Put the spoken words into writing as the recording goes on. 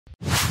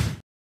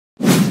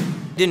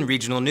And in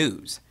regional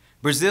news,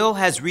 Brazil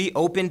has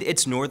reopened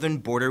its northern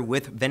border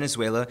with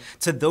Venezuela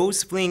to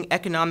those fleeing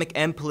economic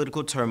and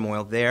political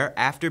turmoil there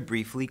after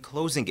briefly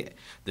closing it.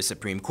 The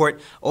Supreme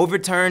Court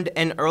overturned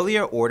an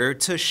earlier order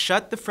to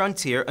shut the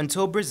frontier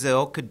until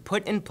Brazil could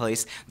put in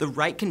place the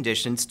right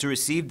conditions to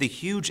receive the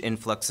huge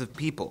influx of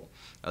people.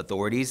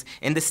 Authorities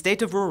in the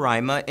state of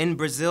Roraima in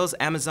Brazil's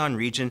Amazon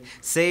region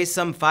say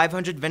some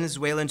 500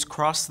 Venezuelans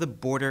cross the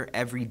border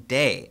every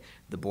day.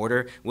 The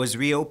border was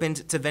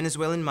reopened to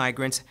Venezuelan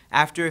migrants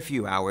after a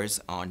few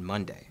hours on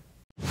Monday.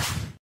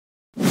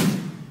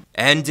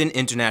 And in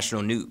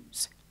international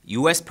news,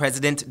 U.S.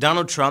 President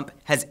Donald Trump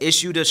has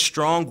issued a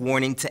strong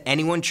warning to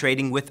anyone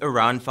trading with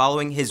Iran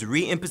following his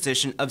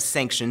reimposition of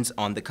sanctions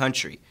on the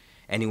country.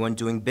 Anyone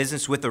doing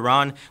business with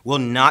Iran will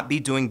not be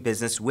doing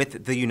business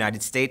with the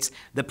United States,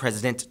 the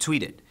president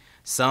tweeted.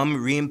 Some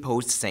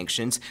reimposed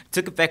sanctions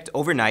took effect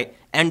overnight,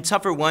 and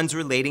tougher ones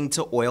relating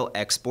to oil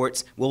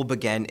exports will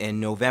begin in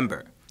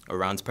November.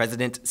 Iran's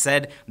president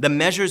said the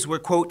measures were,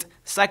 quote,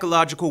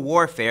 psychological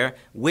warfare,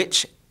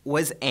 which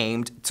was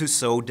aimed to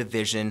sow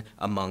division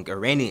among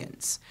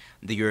Iranians.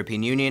 The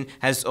European Union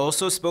has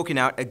also spoken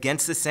out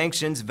against the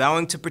sanctions,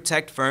 vowing to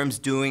protect firms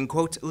doing,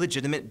 quote,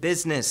 legitimate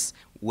business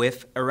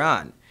with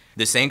Iran.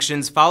 The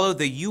sanctions follow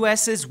the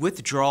U.S.'s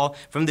withdrawal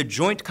from the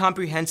Joint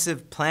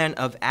Comprehensive Plan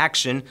of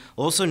Action,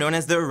 also known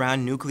as the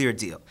Iran nuclear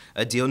deal,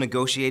 a deal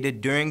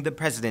negotiated during the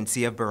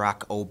presidency of Barack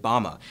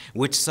Obama,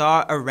 which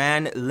saw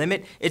Iran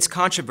limit its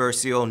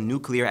controversial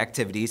nuclear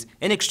activities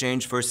in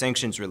exchange for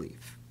sanctions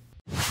relief.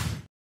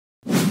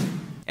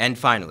 And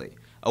finally,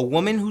 a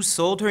woman who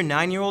sold her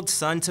 9-year-old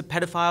son to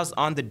pedophiles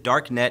on the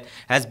dark net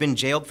has been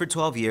jailed for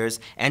 12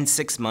 years and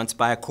 6 months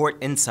by a court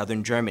in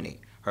southern Germany.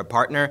 Her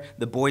partner,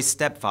 the boy's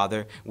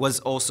stepfather,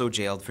 was also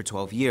jailed for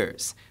 12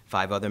 years.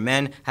 5 other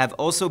men have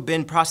also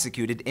been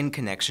prosecuted in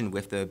connection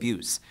with the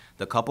abuse.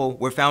 The couple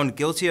were found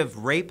guilty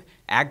of rape,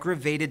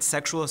 aggravated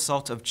sexual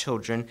assault of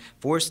children,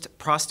 forced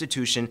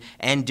prostitution,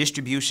 and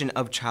distribution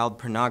of child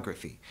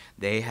pornography.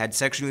 They had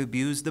sexually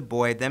abused the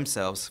boy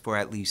themselves for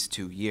at least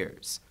 2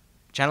 years.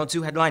 Channel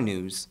 2 Headline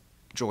News,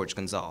 George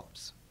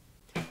Gonzalez.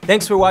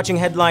 Thanks for watching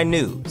Headline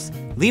News.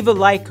 Leave a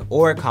like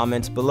or a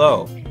comment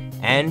below.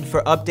 And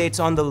for updates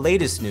on the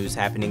latest news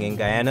happening in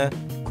Guyana,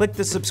 click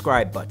the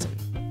subscribe button.